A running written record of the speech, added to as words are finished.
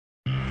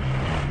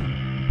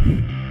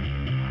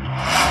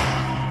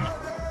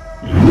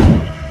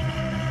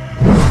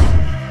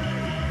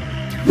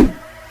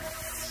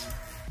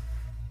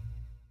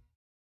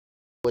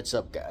What's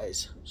up,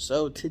 guys?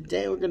 So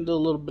today we're going to do a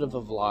little bit of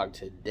a vlog.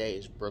 Today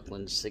is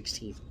Brooklyn's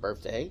 16th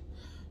birthday,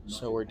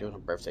 so we're doing a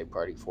birthday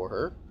party for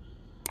her.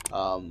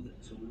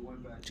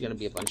 It's going to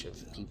be a bunch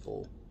of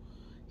people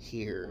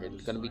here, and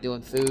it's going to be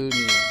doing food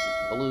and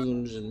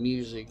balloons and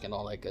music and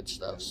all that good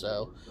stuff.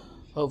 So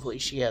hopefully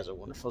she has a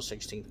wonderful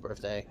 16th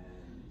birthday.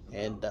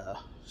 And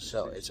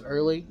so it's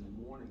early,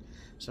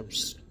 so I'm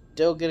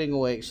still getting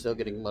awake, still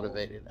getting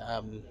motivated.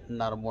 I'm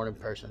not a morning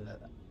person at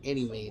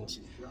any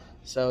means,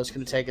 so it's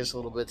going to take us a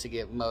little bit to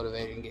get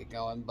motivated and get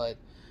going, but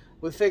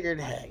we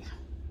figured, hey,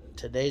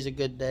 today's a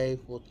good day.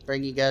 We'll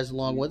bring you guys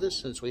along with us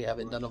since we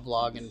haven't done a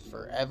vlog in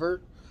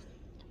forever,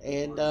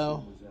 and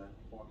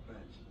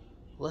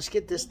let's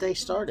get this day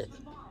started.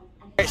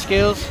 All right,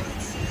 Skills,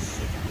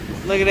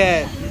 look at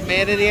that,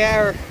 man of the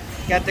hour,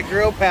 got the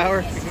grill power.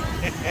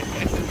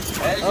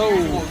 As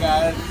usual,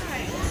 guys.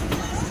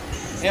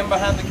 Him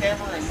behind the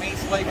camera and me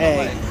slaving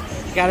away.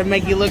 Gotta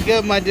make you look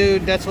good, my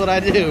dude. That's what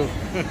I do.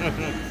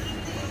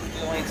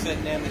 Still ain't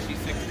sitting in that she's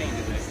 16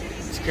 today.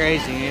 It's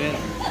crazy, ain't it?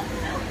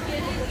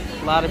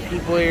 A lot of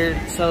people here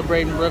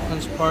celebrating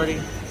Brooklyn's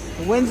party.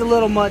 The wind's a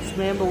little much,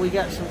 man, but we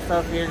got some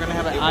stuff here. Gonna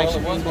have an ice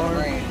cream bar. Well, it was gonna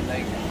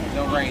rain.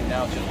 No rain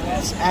now.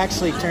 It's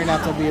actually turned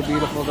out to be a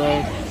beautiful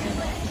day.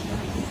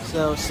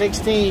 So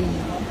 16,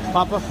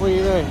 Papa, what are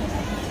you doing?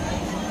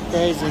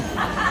 Crazy.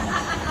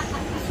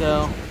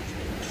 So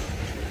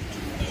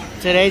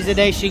today's the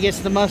day she gets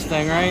the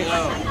Mustang, right?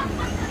 No.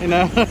 You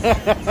know.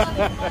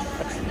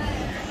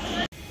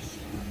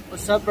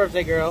 What's up,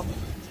 birthday girl?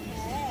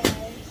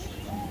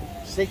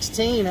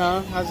 16,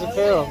 huh? How's it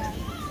feel?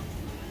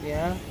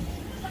 Yeah.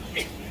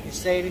 You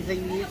say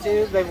anything to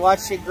YouTube? They've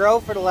watched you grow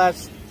for the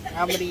last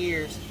how many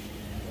years?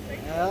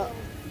 Yeah.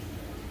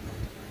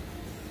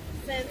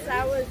 Since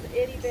I was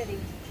itty bitty.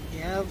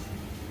 Yeah,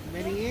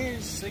 many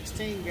years.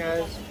 16,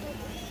 guys.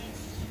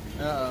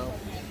 Uh-oh.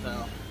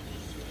 No.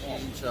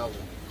 She's in trouble.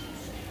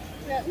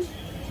 Yep.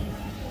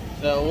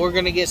 So we're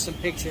going to get some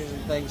pictures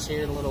and things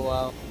here in a little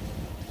while.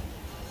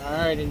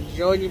 Alright,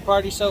 enjoying your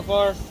party so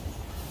far?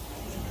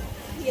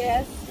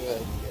 Yes.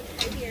 Good.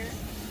 Right here.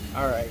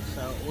 Alright,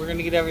 so we're going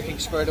to get everything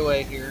squared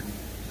away here.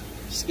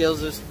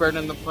 Skills is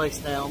burning the place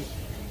down.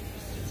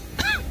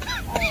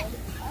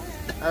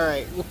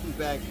 Alright, we'll be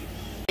back.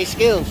 Hey,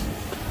 Skills.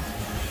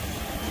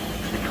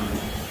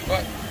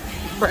 What?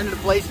 Burning the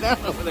place down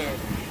over there.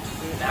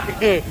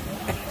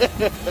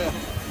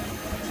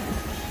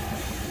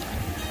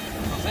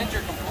 Since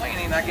you're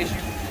complaining, I guess you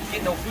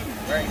get no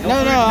food, right? No,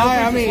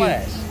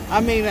 I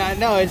mean, I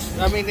know it's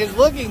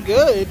looking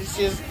good. It's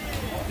just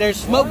there's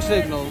smoke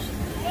signals.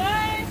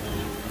 I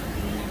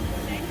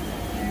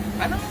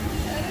know.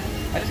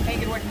 I just can't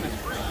get away from this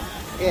grill.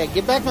 Yeah,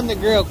 get back on the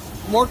grill.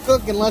 More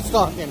cooking, less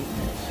talking.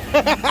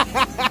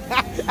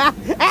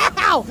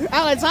 Ow!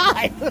 Ow, it's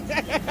hot!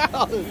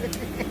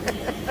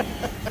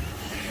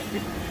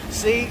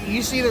 See,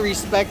 you see the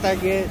respect I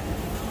get?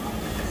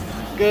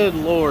 Good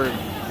Lord.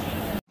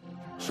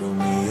 Show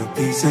me a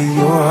piece of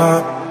your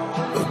heart,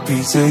 a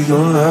piece of your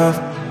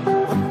love.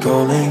 I'm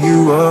calling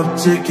you up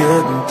to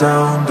get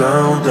down,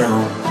 down,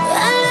 down.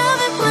 I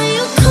love it when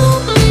you call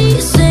me,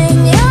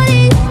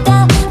 señorita.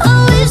 I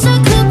wish I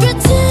could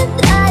pretend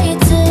I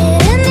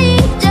didn't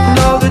need you.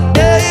 No, the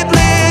day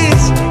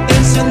bleeds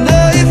into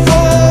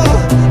nightfall.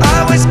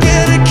 I was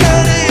getting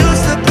kinda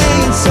used to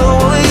being so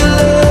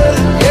alone.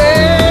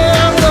 Yeah,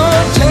 I'm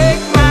gonna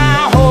take my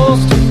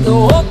horse to the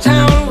old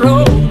town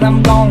road.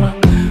 I'm gonna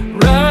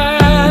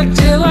ride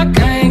till I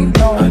can't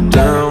no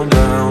Down,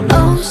 down, down.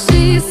 Oh,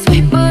 she's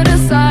sweet but a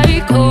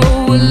psycho,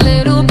 a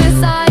little bit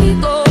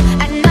psycho.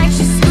 At night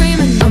she's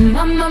screaming, I'm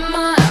on my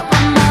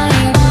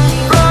mind.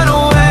 Run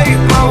away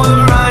while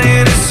we're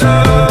running in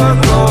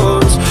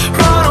circles.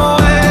 Run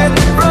away,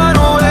 run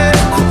away,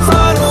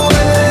 run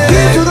away.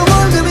 Here's to the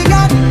ones that we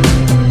got.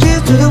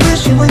 Here's to the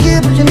wish you were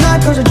here, but you're not.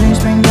 'Cause the dreams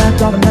bring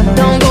back all the memories.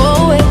 Don't go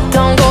away,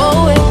 don't go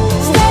away.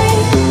 Stay,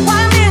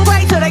 why men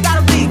great till they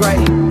gotta be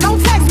great? Don't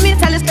text me,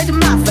 tell it straight to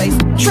my face.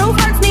 True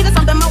hurts needed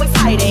something more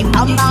exciting.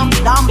 Dum dum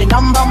dum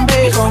dum dum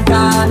bass. con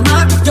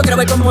calma. Yo quiero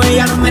ver como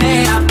ella no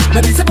menea.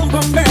 Me dice pum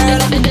pum girl.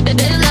 Love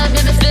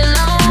if you feel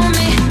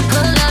lonely,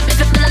 pull up if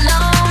you feel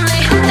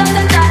lonely. Da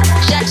da da,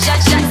 shut shut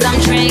shut. I'm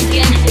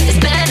drinking. It's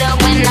better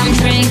when I'm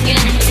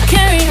drinking.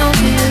 Carry on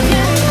you.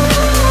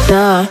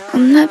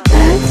 I'm that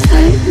bad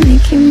type,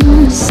 make you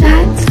move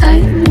sad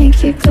type,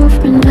 make your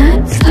girlfriend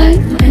mad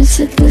type, and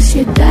seduce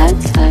your dad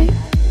type.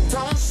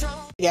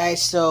 Hey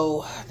guys,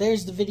 so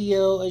there's the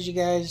video. As you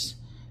guys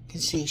can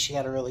see, she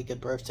had a really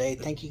good birthday.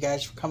 Thank you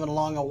guys for coming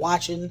along and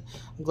watching.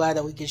 I'm glad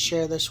that we could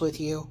share this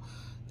with you.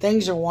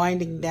 Things are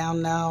winding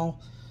down now.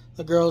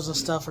 The girls and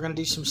stuff are going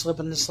to do some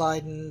slipping and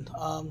sliding.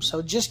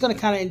 So just going to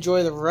kind of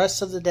enjoy the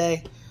rest of the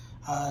day.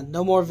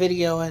 No more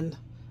videoing.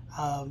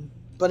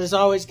 But as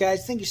always,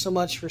 guys, thank you so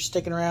much for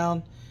sticking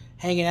around,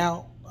 hanging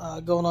out,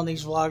 going on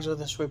these vlogs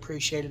with us. We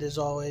appreciate it as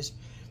always.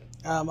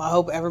 I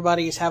hope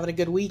everybody is having a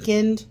good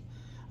weekend.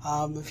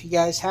 If you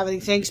guys have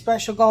anything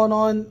special going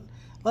on,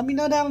 let me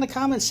know down in the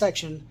comments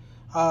section.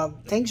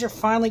 Things are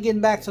finally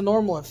getting back to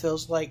normal, it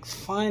feels like.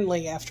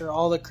 Finally, after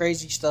all the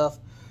crazy stuff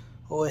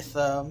with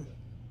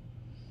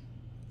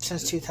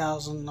since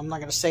 2000. I'm not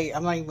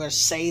even gonna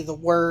say the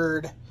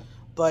word,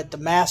 but the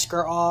masks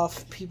are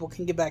off. People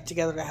can get back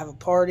together to have a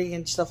party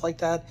and stuff like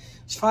that.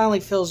 It finally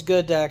feels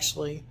good to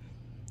actually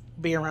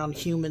be around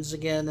humans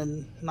again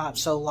and not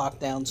so locked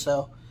down.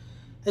 So,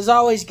 as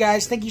always,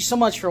 guys, thank you so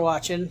much for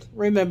watching.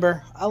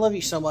 Remember, I love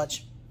you so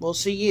much. We'll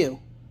see you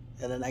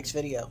in the next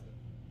video.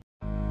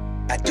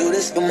 I do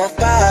this for my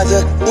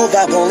father, who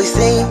I've only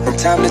seen from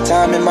time to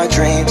time in my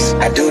dreams.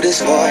 I do this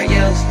for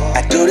you.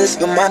 I do this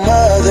for my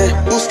mother,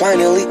 who's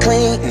finally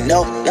clean and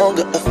no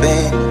longer a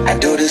fan. I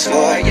do this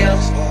for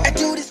you.